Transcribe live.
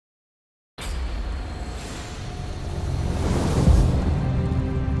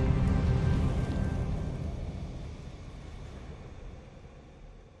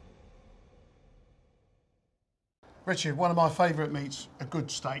Richard, one of my favourite meats, a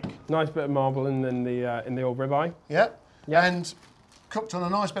good steak. Nice bit of marbling in the old ribeye. Yep. Yep. And cooked on a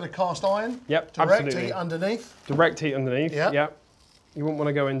nice bit of cast iron. Yep, direct absolutely. heat underneath. Direct heat underneath. Yep. Yep. You wouldn't want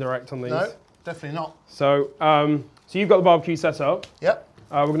to go indirect on these. No, definitely not. So, so you've got the barbecue set up. Yep.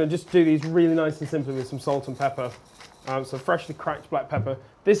 We're going to just do these really nice and simply with some salt and pepper. So freshly cracked black pepper.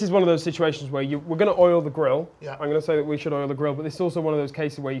 This is one of those situations where we're going to oil the grill. Yeah. I'm going to say that we should oil the grill, but this is also one of those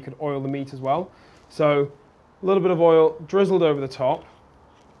cases where you could oil the meat as well. So a little bit of oil drizzled over the top.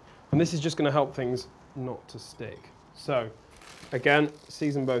 And this is just going to help things not to stick. So again,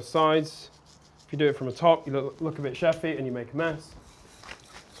 season both sides. If you do it from the top, you look a bit chefy and you make a mess.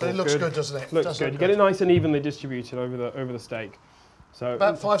 But it looks good, doesn't it? Looks good. You get it nice and evenly distributed over the steak. So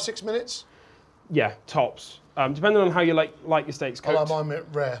about 5-6 minutes? Yeah, tops. Depending on how you like your steaks cooked. I like mine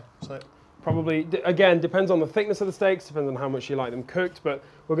rare. So. Probably, again, depends on the thickness of the steaks, depends on how much you like them cooked, but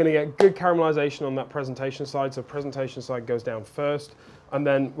we're going to get good caramelization on that presentation side. So presentation side goes down first, and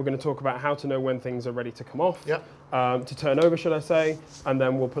then we're going to talk about how to know when things are ready to come off, yep. To turn over, should I say, and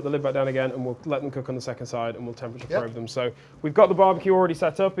then we'll put the lid back down again and we'll let them cook on the second side and we'll temperature probe them. So we've got the barbecue already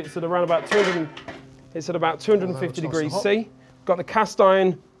set up. It's at around about 250 degrees C. Got the cast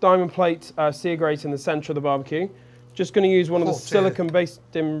iron diamond plate Sear Grate in the center of the barbecue. Just going to use one of the silicone-based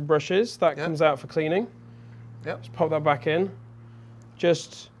dim brushes that comes out for cleaning. Yep. Just pop that back in.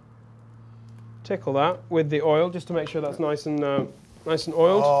 Just tickle that with the oil, just to make sure that's nice and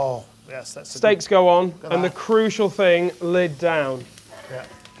oiled. Oh, yes, that's steaks go on, and the crucial thing, lid down. Yeah.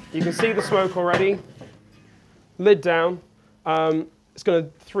 You can see the smoke already. Lid down. It's going to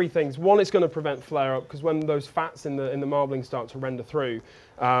three things. One, it's going to prevent flare up because when those fats in the marbling start to render through.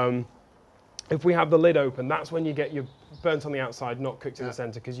 If we have the lid open, that's when you get your burnt on the outside, not cooked in the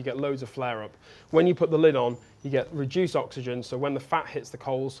center, because you get loads of flare up. When you put the lid on, you get reduced oxygen, so when the fat hits the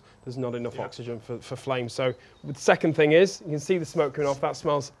coals, there's not enough oxygen for flame. So the second thing is, you can see the smoke coming off, that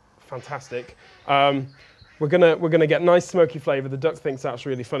smells fantastic. We're gonna get nice smoky flavor. The duck thinks that's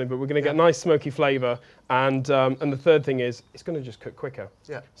really funny, but we're gonna get nice smoky flavor. And the third thing is, it's gonna just cook quicker.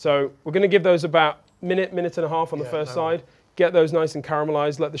 Yeah. So we're gonna give those about minute and a half on the first side. Get those nice and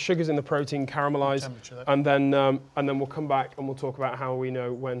caramelized, let the sugars in the protein caramelize, and then we'll come back and we'll talk about how we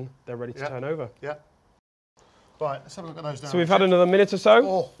know when they're ready to turn over. Yeah. Right, let's have a look at those now. So we've had another minute or so.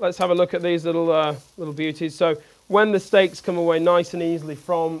 Oh. Let's have a look at these little beauties. So when the steaks come away nice and easily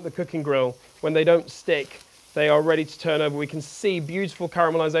from the cooking grill, when they don't stick, they are ready to turn over. We can see beautiful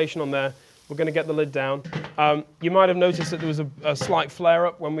caramelization on there. We're going to get the lid down. You might have noticed that there was a slight flare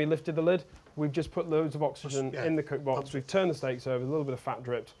up when we lifted the lid. We've just put loads of oxygen in the cook box. We've turned the steaks over, a little bit of fat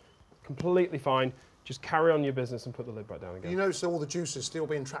dripped. Completely fine. Just carry on your business and put the lid back down again. You notice all the juices still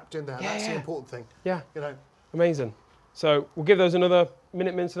being trapped in there. That's the important thing. Yeah. You know. Amazing. So we'll give those another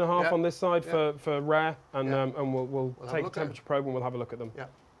minute and a half on this side for rare, and we'll take temperature probe and we'll have a look at them. Yeah.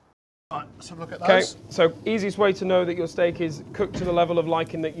 Right, let's have a look at those. Okay. So easiest way to know that your steak is cooked to the level of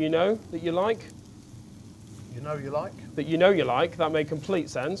liking that you know that you like. You know you like. That you know you like. That made complete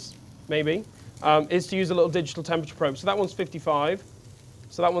sense. Maybe, is to use a little digital temperature probe. So that one's 55,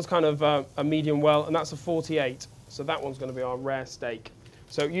 so that one's kind of a medium well, and that's a 48. So that one's going to be our rare steak.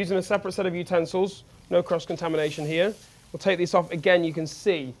 So using a separate set of utensils, no cross-contamination here. We'll take this off. Again, you can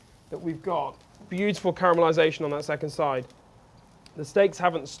see that we've got beautiful caramelization on that second side. The steaks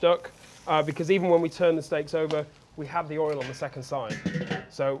haven't stuck because even when we turn the steaks over, we have the oil on the second side.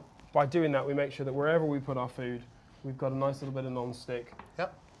 So by doing that, we make sure that wherever we put our food, we've got a nice little bit of non-stick.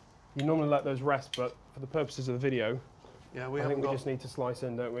 Yep. You normally let those rest, but for the purposes of the video, I think we just need to slice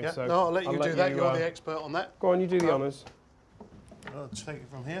in, don't we? Yeah. So no, I'll let you do that. You're the expert on that. Go on, you do the honours. I'll take it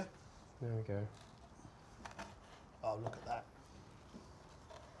from here. There we go. Oh, look at that.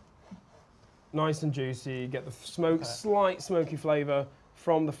 Nice and juicy. Get the smoke, slight smoky flavour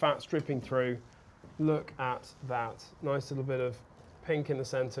from the fats dripping through. Look at that. Nice little bit of pink in the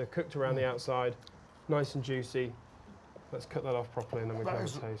centre, cooked around the outside. Nice and juicy. Let's cut that off properly and then we can have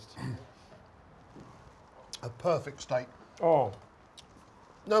a taste. A perfect steak. Oh.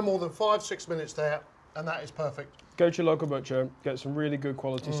 No more than 5-6 minutes there, and that is perfect. Go to your local butcher, get some really good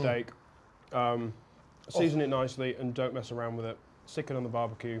quality steak, season it nicely, and don't mess around with it. Stick it on the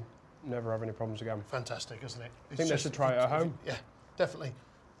barbecue, never have any problems again. Fantastic, isn't it? I think they should try it at home. Yeah, definitely.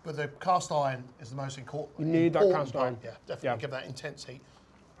 But the cast iron is the most important. You need that cast iron. Yeah, definitely. Give that intense heat.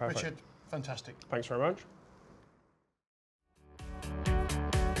 Perfect. Richard, fantastic. Thanks very much.